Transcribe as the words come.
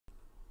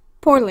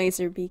Poor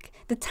Laserbeak,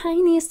 the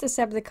tiniest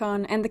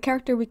Decepticon and the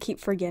character we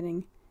keep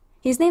forgetting.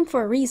 He's named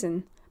for a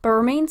reason, but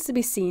remains to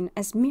be seen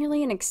as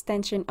merely an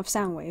extension of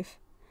Soundwave.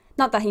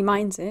 Not that he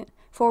minds it,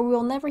 for we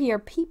will never hear a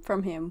peep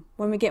from him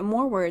when we get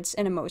more words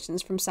and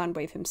emotions from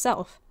Soundwave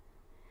himself.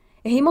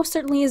 He most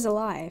certainly is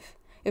alive,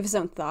 with his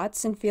own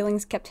thoughts and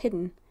feelings kept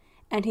hidden,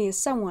 and he is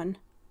someone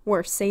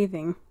worth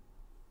saving.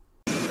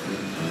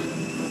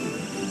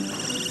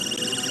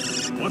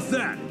 What's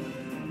that?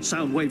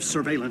 Soundwave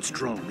surveillance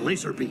drone,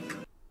 Laserbeak.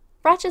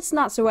 Ratchet's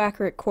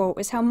not-so-accurate quote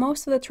is how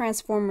most of the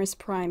Transformers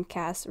Prime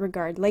cast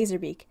regard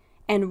Laserbeak,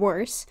 and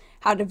worse,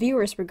 how the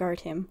viewers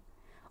regard him.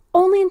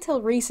 Only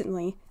until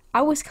recently,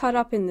 I was caught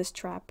up in this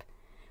trap.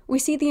 We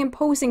see the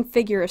imposing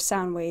figure of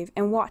Soundwave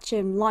and watch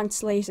him launch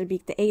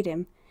Laserbeak to aid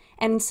him,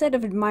 and instead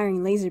of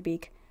admiring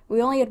Laserbeak,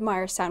 we only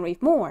admire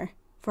Soundwave more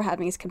for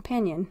having his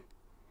companion.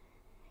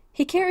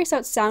 He carries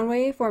out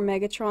Soundwave or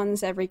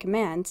Megatron's every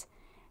command,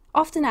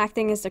 often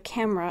acting as their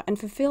camera and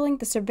fulfilling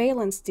the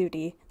surveillance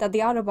duty that the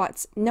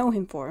Autobots know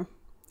him for.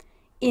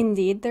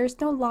 Indeed, there's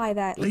no lie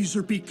that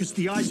Laserbeak is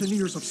the eyes and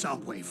ears of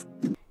Soundwave.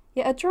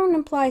 Yet a drone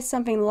implies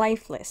something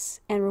lifeless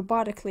and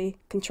robotically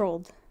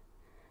controlled.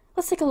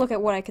 Let's take a look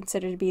at what I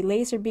consider to be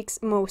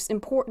Laserbeak's most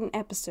important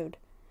episode,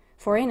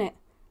 for in it,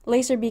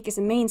 Laserbeak is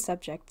the main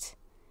subject,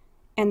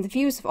 and the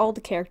views of all the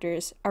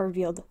characters are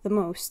revealed the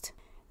most.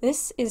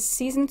 This is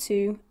Season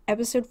 2,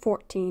 Episode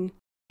 14,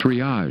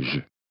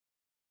 Triage.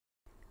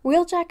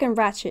 Wheeljack and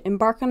Ratchet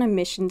embark on a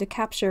mission to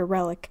capture a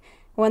relic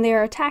when they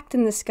are attacked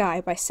in the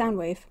sky by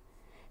Soundwave.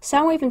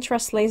 Soundwave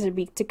entrusts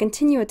Laserbeak to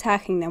continue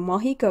attacking them while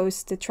he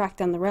goes to track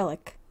down the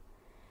relic.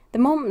 The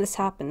moment this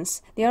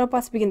happens, the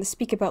Autobots begin to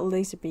speak about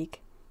Laserbeak.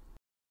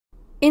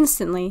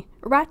 Instantly,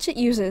 Ratchet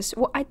uses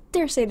what I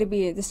dare say to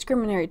be a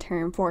discriminatory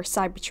term for a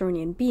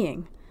Cybertronian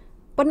being,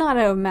 but not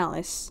out of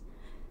malice.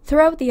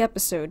 Throughout the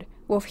episode,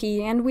 both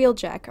he and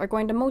Wheeljack are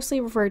going to mostly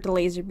refer to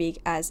Laserbeak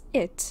as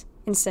it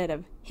instead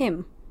of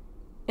him,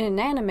 an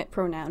inanimate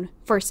pronoun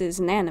versus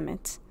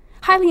inanimate.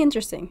 Highly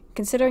interesting,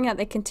 considering that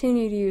they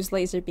continue to use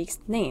Laserbeak's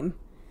name.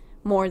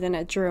 More than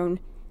a drone,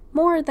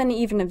 more than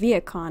even a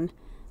Minicon,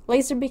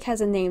 Laserbeak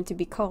has a name to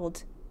be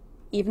called.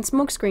 Even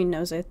Smokescreen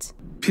knows it.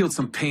 Peeled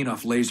some paint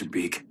off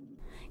Laserbeak.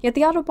 Yet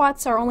the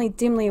Autobots are only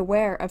dimly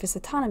aware of his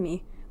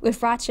autonomy,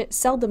 with Ratchet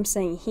seldom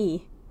saying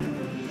he.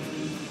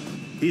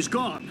 He's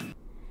gone.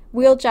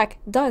 Wheeljack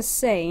does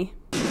say,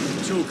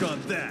 Choke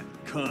on that,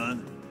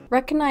 con.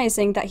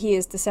 recognizing that he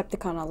is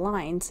Decepticon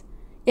aligned.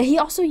 Yet he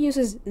also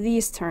uses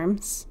these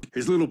terms.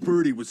 His little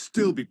birdie would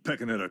still be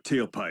pecking at our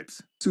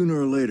tailpipes. Sooner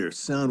or later,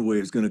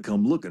 Soundwave's gonna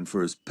come looking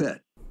for his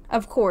pet.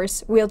 Of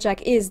course,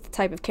 Wheeljack is the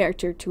type of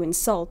character to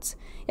insult,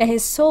 yet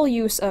his sole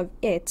use of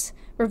it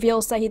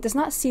reveals that he does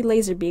not see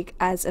Laserbeak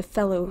as a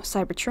fellow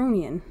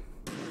Cybertronian.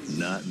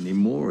 Not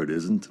anymore, it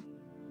isn't.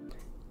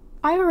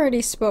 I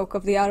already spoke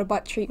of the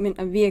Autobot treatment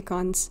of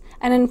Minicons,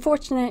 an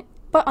unfortunate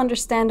but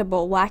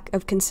understandable lack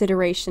of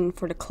consideration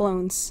for the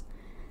clones.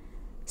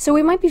 So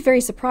we might be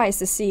very surprised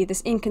to see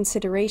this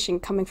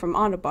inconsideration coming from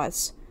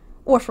Autobots,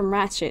 or from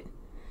Ratchet,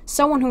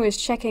 someone who is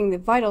checking the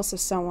vitals of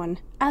someone,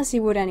 as he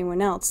would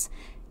anyone else,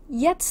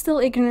 yet still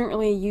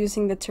ignorantly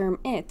using the term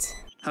it.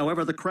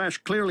 However, the crash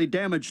clearly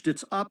damaged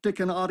its optic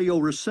and audio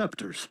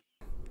receptors.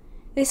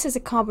 This is a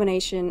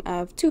combination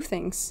of two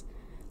things: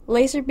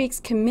 Laserbeak's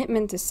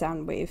commitment to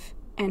Soundwave,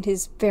 and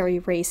his very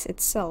race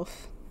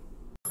itself.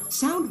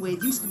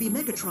 Soundwave used to be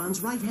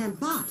Megatron's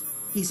right-hand bot.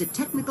 He's a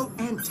technical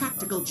and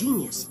tactical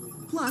genius.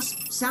 Plus,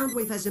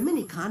 Soundwave has a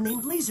Minicon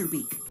named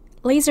Laserbeak.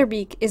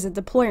 Laserbeak is a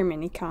deployer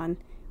Minicon,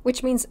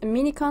 which means a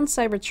Minicon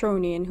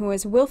Cybertronian who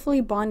has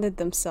willfully bonded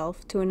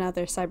themselves to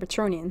another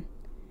Cybertronian.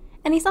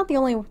 And he's not the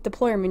only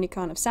deployer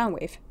Minicon of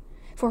Soundwave,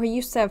 for he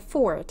used to have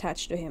 4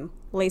 attached to him: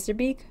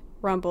 Laserbeak,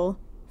 Rumble,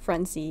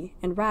 Frenzy,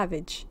 and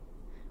Ravage.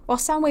 While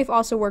Soundwave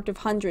also worked with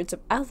hundreds of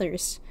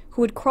others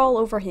who would crawl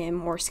over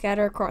him or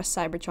scatter across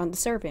Cybertron to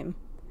serve him.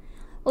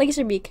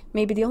 Laserbeak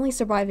may be the only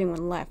surviving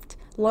one left,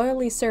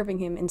 loyally serving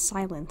him in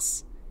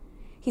silence.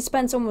 He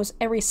spends almost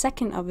every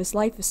second of his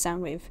life with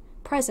Soundwave,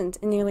 present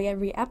in nearly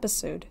every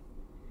episode.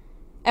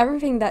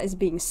 Everything that is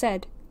being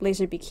said,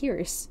 Laserbeak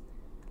hears.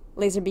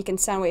 Laserbeak and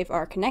Soundwave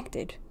are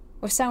connected,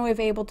 with Soundwave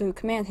able to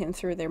command him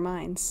through their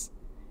minds.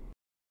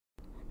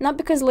 Not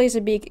because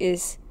Laserbeak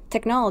is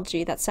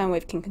technology that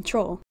Soundwave can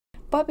control,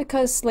 but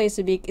because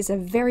Laserbeak is a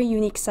very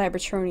unique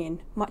Cybertronian,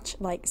 much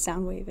like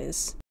Soundwave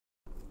is.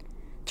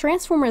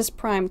 Transformers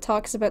Prime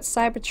talks about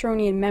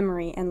Cybertronian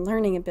memory and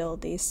learning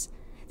abilities.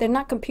 They're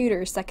not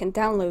computers that can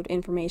download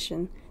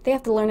information, they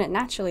have to learn it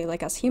naturally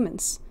like us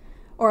humans,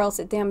 or else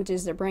it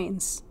damages their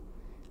brains.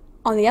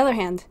 On the other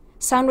hand,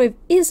 Soundwave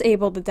is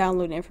able to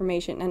download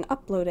information and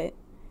upload it.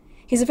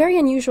 He's a very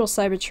unusual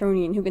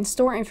Cybertronian who can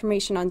store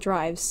information on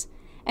drives,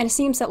 and it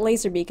seems that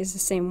Laserbeak is the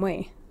same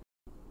way.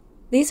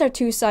 These are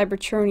 2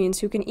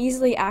 Cybertronians who can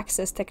easily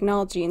access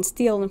technology and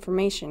steal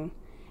information,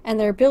 and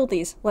their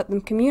abilities let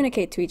them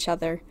communicate to each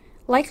other,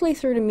 likely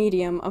through the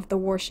medium of the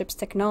warship's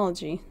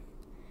technology.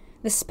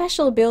 The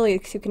special ability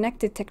to connect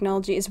to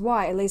technology is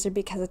why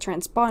Laserbeak has a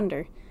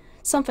transponder,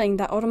 something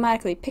that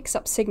automatically picks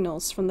up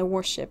signals from the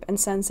warship and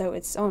sends out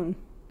its own.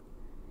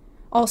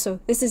 Also,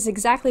 this is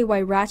exactly why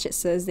Ratchet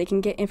says they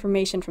can get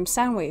information from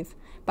Soundwave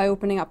by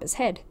opening up his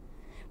head,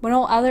 when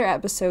all other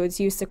episodes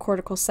use the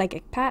cortical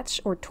psychic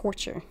patch or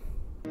torture.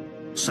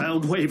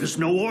 Soundwave is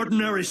no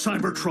ordinary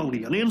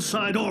Cybertronian,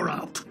 inside or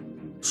out.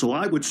 So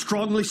I would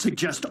strongly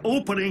suggest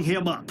opening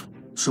him up,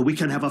 so we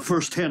can have a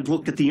first-hand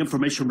look at the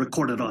information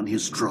recorded on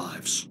his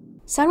drives.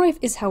 Soundwave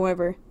is,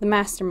 however, the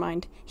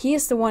mastermind. He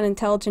is the one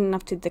intelligent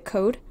enough to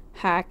decode,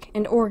 hack,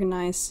 and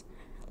organize.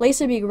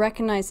 Laserbeak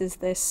recognizes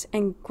this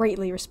and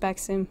greatly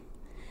respects him.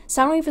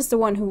 Soundwave is the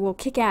one who will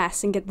kick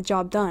ass and get the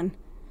job done,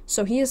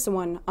 so he is the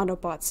one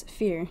Autobots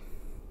fear.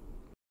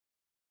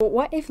 But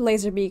what if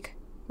Laserbeak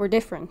were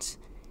different?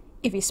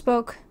 If he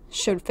spoke,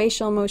 showed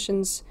facial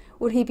emotions,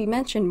 would he be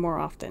mentioned more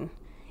often?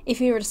 If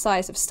he were the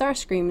size of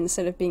Starscream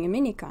instead of being a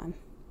Minicon?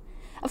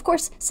 Of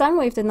course,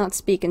 Soundwave did not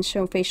speak and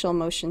show facial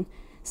emotion,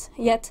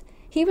 yet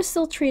he was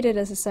still treated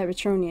as a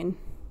Cybertronian.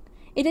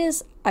 It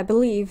is, I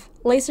believe,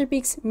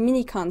 Laserbeak's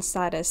Minicon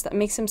status that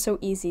makes him so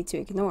easy to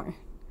ignore.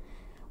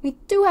 We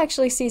do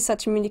actually see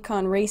such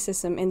Minicon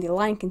racism in the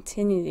line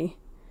continuity,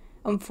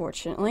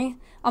 unfortunately,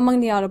 among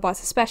the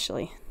Autobots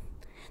especially.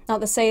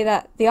 Not to say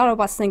that the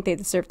Autobots think they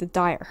deserve to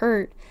die or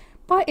hurt,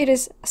 but it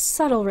is a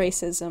subtle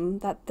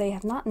racism that they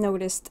have not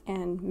noticed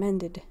and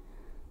mended.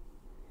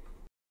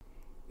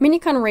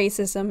 Minicon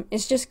racism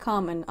is just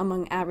common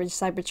among average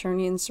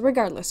Cybertronians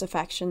regardless of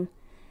faction.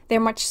 They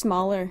are much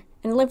smaller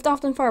and lived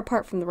often far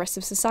apart from the rest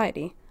of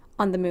society,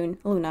 on the moon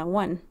Luna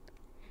 1.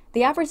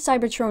 The average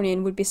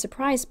Cybertronian would be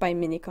surprised by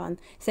Minicon,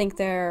 think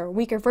they're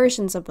weaker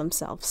versions of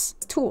themselves,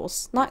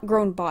 tools, not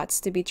grown bots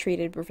to be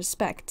treated with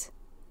respect.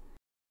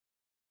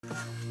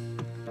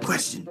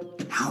 Question: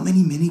 how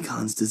many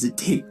Minicons does it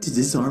take to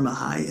disarm a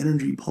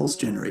high-energy pulse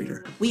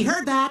generator? We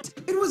heard that.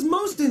 It was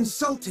most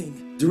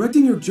insulting.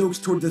 Directing your jokes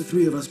toward the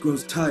three of us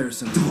grows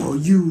tiresome. Oh,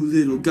 you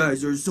little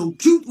guys are so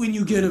cute when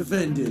you get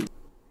offended.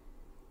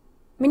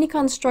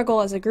 Minicons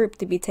struggle as a group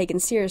to be taken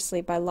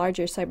seriously by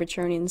larger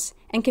Cybertronians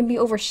and can be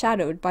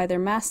overshadowed by their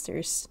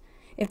masters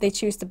if they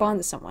choose to bond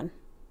to someone.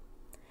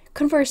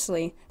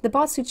 Conversely, the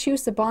bots who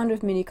choose to bond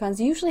with Minicons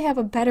usually have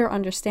a better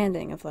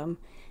understanding of them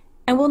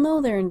and will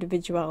know their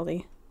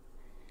individuality.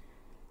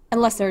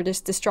 Unless they're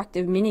just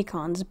destructive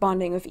Minicons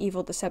bonding with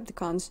evil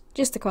Decepticons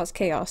just to cause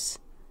chaos.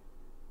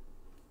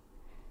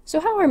 So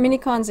how are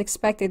Minicons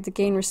expected to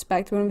gain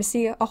respect when we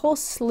see a whole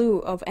slew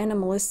of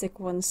animalistic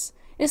ones?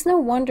 It is no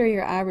wonder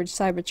your average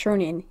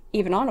Cybertronian,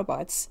 even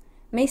Autobots,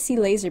 may see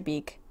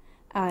Laserbeak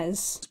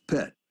as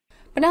pet.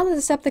 But now the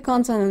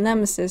Decepticons on the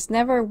Nemesis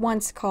never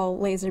once call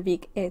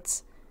Laserbeak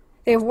it.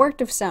 They have worked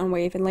with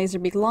Soundwave and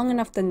Laserbeak long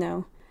enough to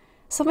know.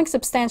 Something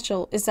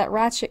substantial is that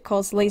Ratchet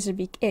calls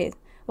Laserbeak it,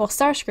 while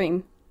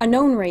Starscream, a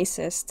known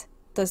racist,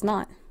 does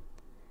not.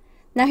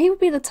 Now he would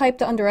be the type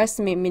to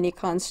underestimate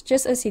Minicons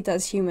just as he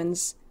does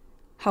humans.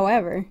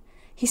 However,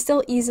 he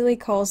still easily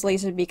calls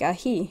Laserbeak a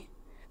he.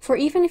 For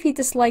even if he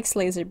dislikes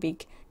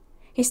Laserbeak,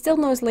 he still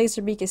knows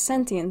Laserbeak is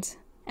sentient,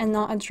 and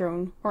not a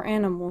drone or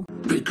animal.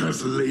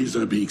 Because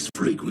Laserbeak's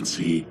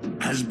frequency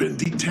has been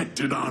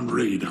detected on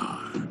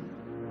radar.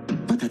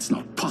 But that's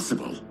not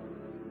possible.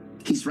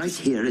 He's right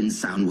here in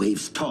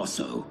Soundwave's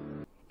torso.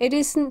 It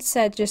isn't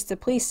said just to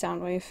please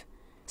Soundwave.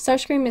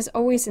 Starscream is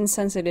always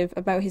insensitive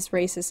about his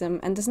racism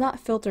and does not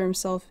filter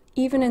himself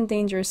even in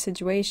dangerous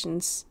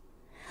situations.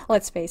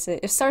 Let's face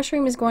it, if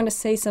Starscream is going to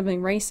say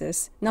something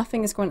racist,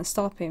 nothing is going to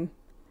stop him.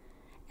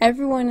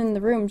 Everyone in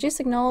the room just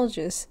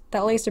acknowledges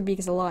that Laserbeak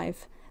is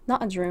alive,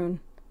 not a drone.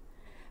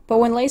 But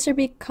when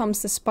Laserbeak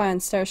comes to spy on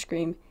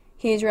Starscream,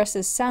 he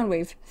addresses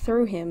Soundwave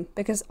through him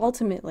because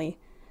ultimately,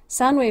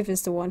 Soundwave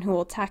is the one who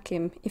will attack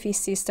him if he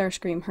sees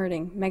Starscream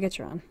hurting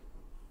Megatron.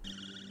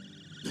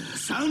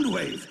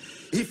 Soundwave,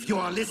 if you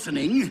are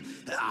listening,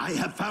 I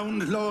have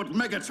found Lord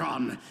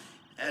Megatron,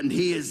 and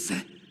he is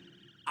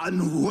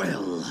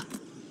unwell.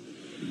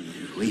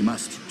 We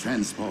must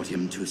transport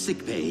him to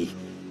sickbay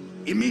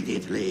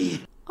immediately.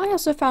 I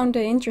also found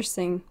it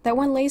interesting that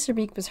when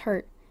Laserbeak was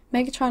hurt,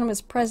 Megatron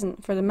was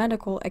present for the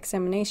medical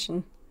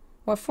examination.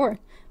 What for?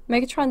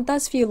 Megatron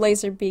does view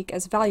Laserbeak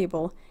as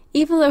valuable,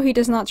 even though he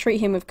does not treat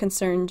him with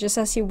concern just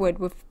as he would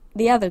with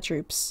the other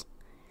troops.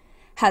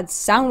 Had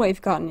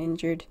Soundwave gotten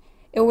injured,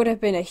 it would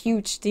have been a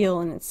huge deal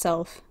in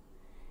itself.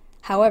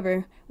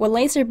 However, when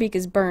Laserbeak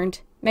is burned,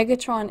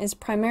 Megatron is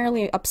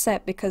primarily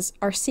upset because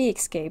RC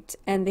escaped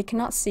and they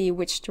cannot see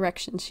which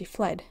direction she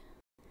fled.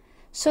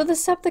 So the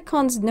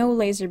Decepticons know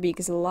Laserbeak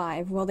is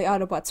alive while the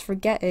Autobots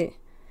forget it,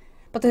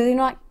 but they do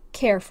not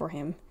care for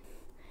him,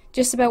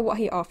 just about what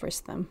he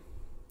offers them.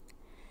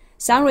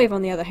 Soundwave,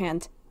 on the other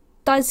hand,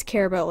 does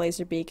care about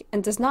Laserbeak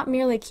and does not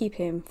merely keep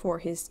him for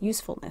his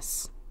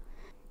usefulness.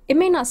 It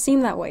may not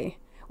seem that way,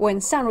 when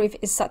Soundwave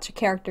is such a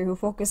character who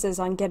focuses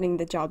on getting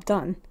the job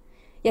done,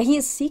 yet he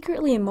is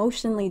secretly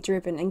emotionally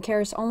driven and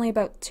cares only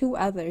about two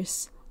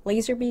others,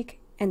 Laserbeak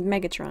and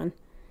Megatron.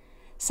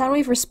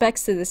 Soundwave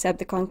respects the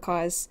Decepticon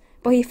cause,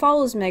 but he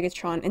follows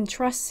Megatron and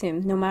trusts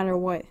him no matter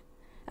what.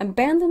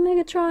 Abandon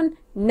Megatron?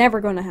 Never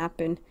gonna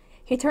happen.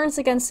 He turns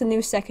against the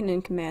new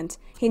second-in-command.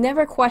 He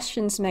never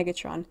questions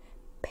Megatron,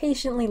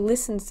 patiently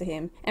listens to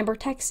him, and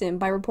protects him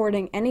by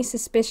reporting any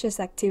suspicious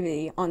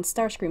activity on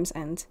Starscream's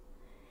end.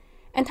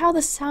 And how the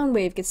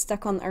Soundwave gets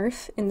stuck on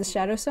Earth in the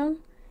Shadow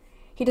Zone?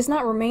 He does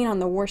not remain on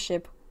the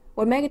warship.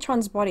 When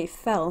Megatron's body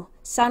fell,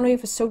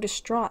 Soundwave was so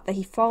distraught that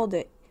he followed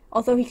it,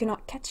 although he could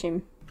not catch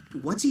him.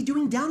 What's he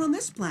doing down on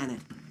this planet?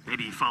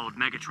 Maybe he followed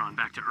Megatron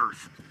back to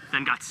Earth,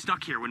 then got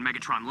stuck here when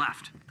Megatron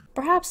left.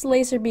 Perhaps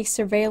Laserbeak's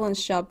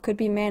surveillance job could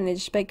be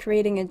managed by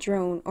creating a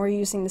drone or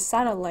using the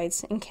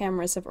satellites and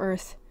cameras of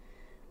Earth.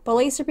 But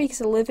Laserbeak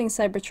is a living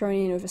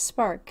Cybertronian with a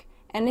spark,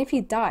 and if he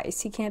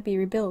dies, he can't be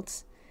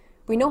rebuilt.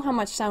 We know how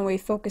much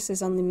Soundwave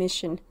focuses on the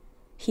mission.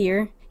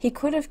 Here, he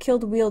could have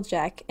killed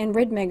Wheeljack and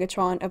rid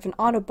Megatron of an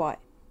Autobot,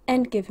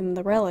 and give him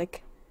the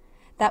relic.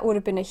 That would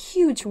have been a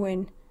huge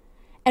win,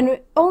 and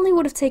it only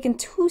would have taken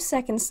 2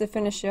 seconds to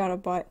finish the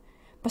Autobot,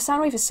 but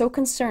Soundwave is so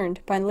concerned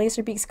by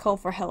Laserbeak's call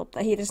for help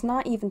that he does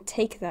not even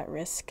take that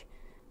risk.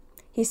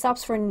 He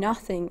stops for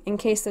nothing in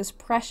case those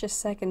precious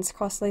seconds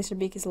cost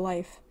Laserbeak his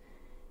life.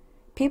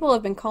 People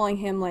have been calling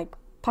him like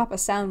Papa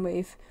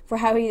Soundwave for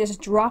how he just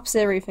drops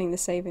everything to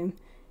save him.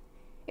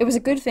 It was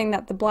a good thing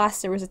that the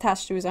blaster was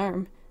attached to his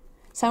arm.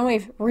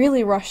 Soundwave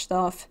really rushed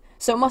off,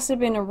 so it must have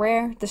been a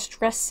rare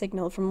distress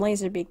signal from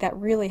Laserbeak that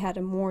really had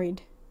him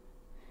worried.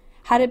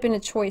 Had it been a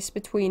choice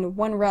between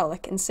one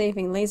relic and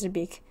saving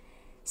Laserbeak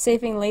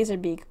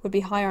would be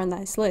higher on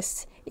that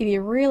list if he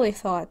really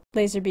thought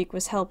Laserbeak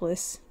was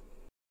helpless.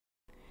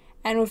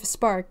 And with a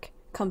spark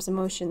comes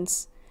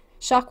emotions.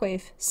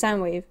 Shockwave,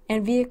 Soundwave,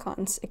 and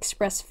Minicons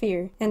express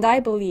fear, and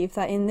I believe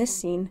that in this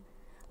scene,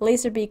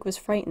 Laserbeak was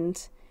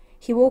frightened.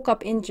 He woke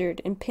up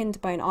injured and pinned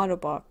by an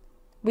Autobot,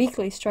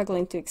 weakly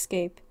struggling to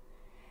escape.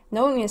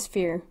 Knowing his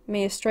fear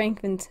may have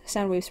strengthened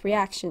Soundwave's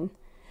reaction,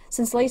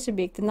 since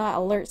Laserbeak did not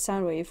alert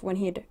Soundwave when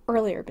he had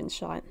earlier been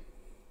shot.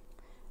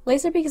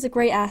 Laserbeak is a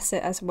great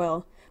asset as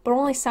well, but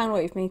only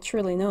Soundwave may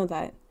truly know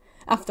that.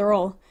 After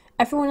all,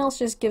 everyone else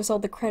just gives all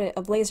the credit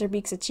of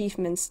Laserbeak's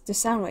achievements to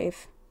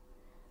Soundwave.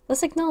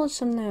 Let's acknowledge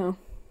them now.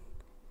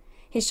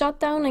 He shot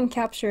down and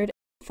captured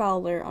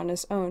Fowler on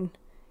his own.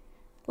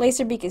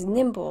 Laserbeak is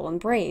nimble and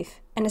brave,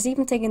 and has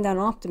even taken down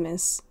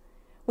Optimus.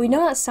 We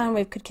know that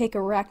Soundwave could kick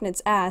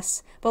Arachnid's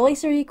ass, but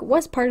Laserbeak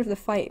was part of the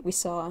fight we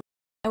saw,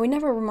 and we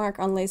never remark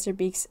on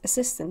Laserbeak's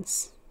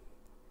assistance.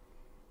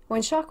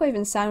 When Shockwave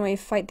and Soundwave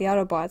fight the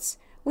Autobots,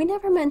 we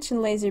never mention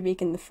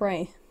Laserbeak in the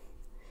fray.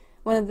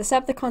 When the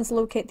Decepticons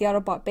locate the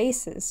Autobot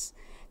bases,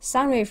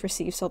 Soundwave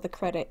receives all the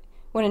credit,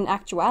 when in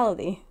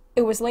actuality,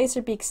 it was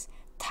Laserbeak's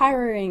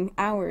tiring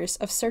hours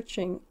of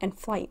searching and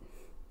flight.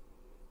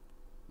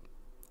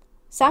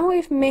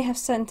 Soundwave may have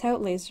sent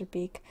out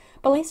Laserbeak,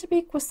 but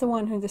Laserbeak was the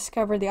one who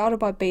discovered the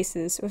Autobot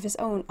bases with his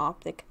own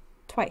optic,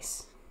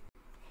 twice.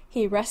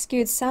 He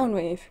rescued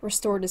Soundwave,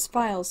 restored his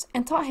files,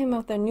 and taught him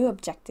of their new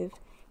objective,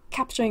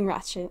 capturing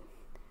Ratchet.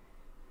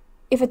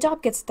 If a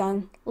job gets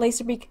done,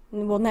 Laserbeak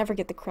will never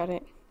get the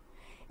credit.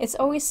 It's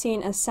always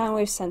seen as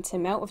Soundwave sent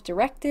him out with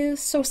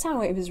directives, so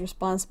Soundwave is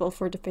responsible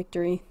for the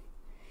victory.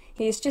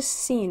 He is just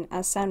seen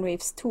as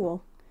Soundwave's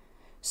tool.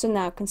 So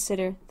now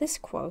consider this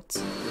quote.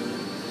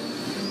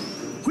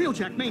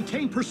 Wheeljack,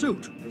 maintain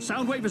pursuit.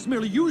 Soundwave is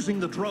merely using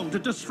the drone to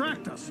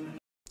distract us.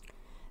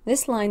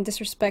 This line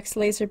disrespects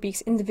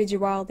Laserbeak's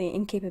individuality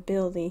and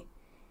capability.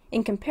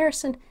 In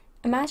comparison,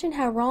 imagine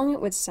how wrong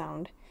it would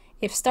sound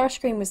if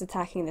Starscream was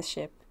attacking the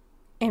ship,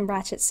 and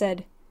Ratchet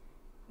said,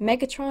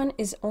 Megatron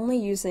is only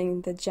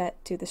using the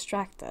jet to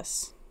distract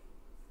us.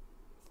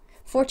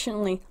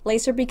 Fortunately,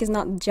 Laserbeak is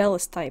not the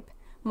jealous type,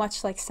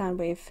 much like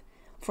Soundwave.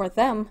 For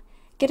them,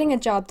 getting a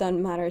job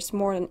done matters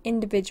more than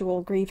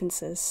individual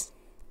grievances.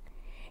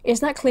 It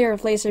is not clear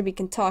if Laserbeak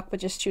can talk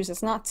but just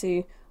chooses not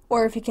to,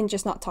 or if he can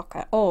just not talk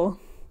at all.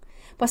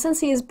 But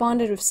since he is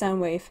bonded with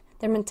Soundwave,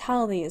 their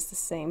mentality is the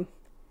same.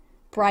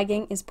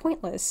 Bragging is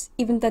pointless,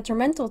 even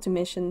detrimental to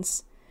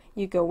missions.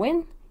 You go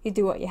in, you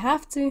do what you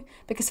have to,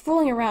 because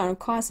fooling around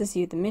causes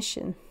you the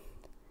mission.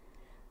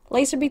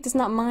 Laserbeak does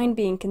not mind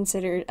being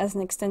considered as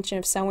an extension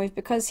of Soundwave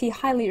because he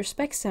highly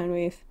respects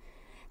Soundwave.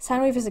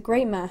 Soundwave is a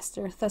great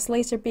master, thus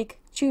Laserbeak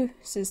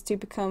chooses to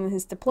become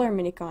his deployer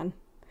Minicon.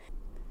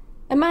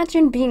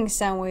 Imagine being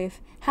Soundwave,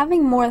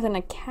 having more than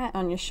a cat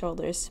on your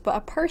shoulders, but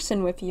a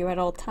person with you at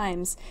all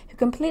times, who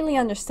completely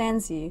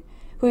understands you,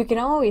 who you can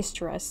always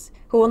trust,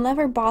 who will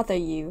never bother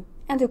you,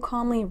 and who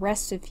calmly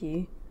rests with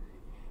you.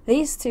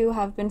 These two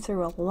have been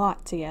through a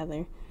lot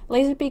together.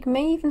 Laserbeak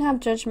may even have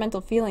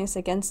judgmental feelings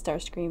against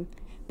Starscream,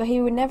 but he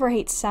would never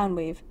hate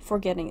Soundwave for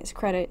getting his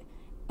credit,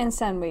 and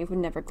Soundwave would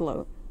never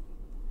gloat.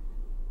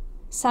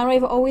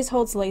 Soundwave always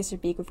holds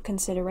Laserbeak with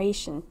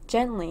consideration,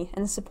 gently,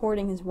 and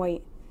supporting his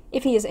weight.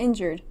 If he is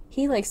injured,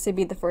 he likes to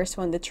be the first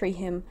one to treat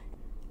him,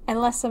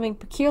 unless something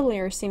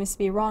peculiar seems to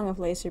be wrong with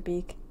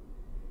Laserbeak.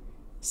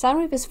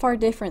 Soundwave is far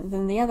different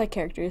than the other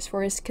characters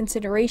for his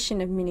consideration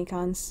of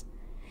Minicons.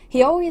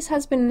 He always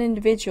has been an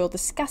individual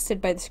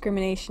disgusted by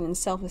discrimination and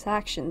selfish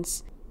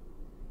actions,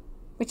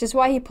 which is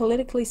why he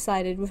politically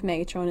sided with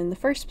Megatron in the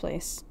first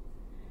place.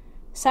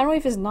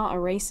 Soundwave is not a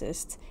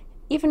racist.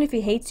 Even if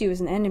he hates you as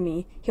an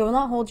enemy, he will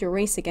not hold your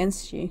race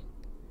against you.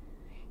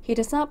 He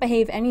does not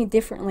behave any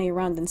differently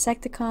around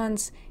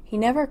Insecticons, he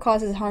never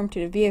causes harm to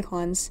the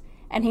Vehicons,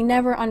 and he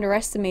never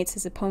underestimates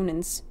his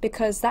opponents,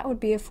 because that would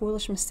be a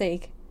foolish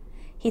mistake.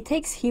 He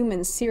takes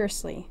humans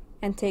seriously,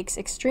 and takes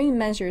extreme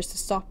measures to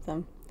stop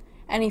them,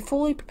 and he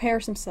fully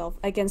prepares himself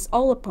against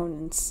all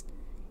opponents,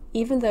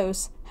 even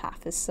those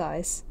half his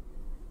size.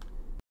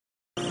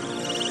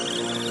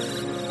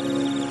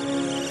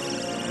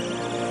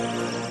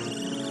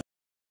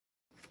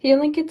 He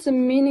only gets a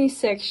mini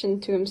section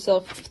to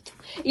himself.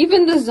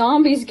 Even the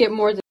zombies get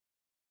more than...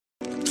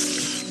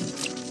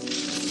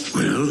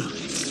 Well,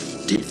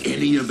 did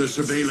any of the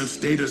surveillance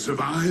data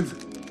survive?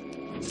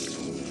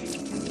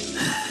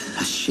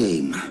 A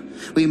shame.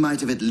 We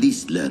might have at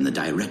least learned the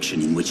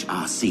direction in which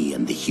RC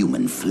and the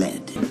human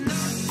fled.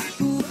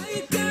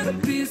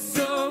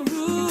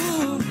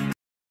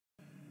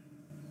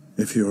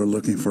 If you're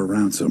looking for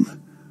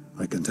ransom,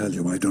 I can tell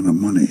you I don't have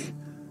money.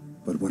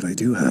 But what I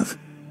do have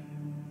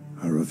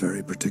are a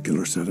very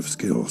particular set of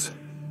skills.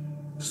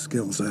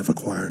 Skills I've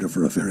acquired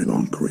over a very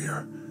long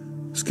career.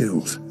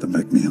 Skills that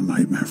make me a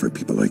nightmare for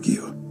people like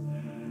you.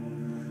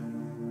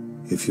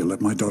 If you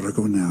let my daughter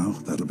go now,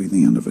 that'll be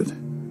the end of it.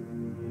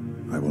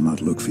 I will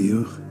not look for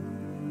you.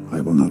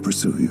 I will not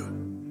pursue you.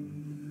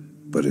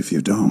 But if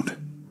you don't,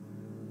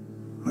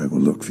 I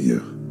will look for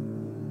you.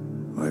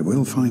 I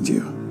will find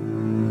you.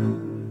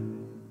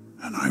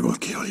 And I will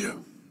kill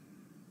you.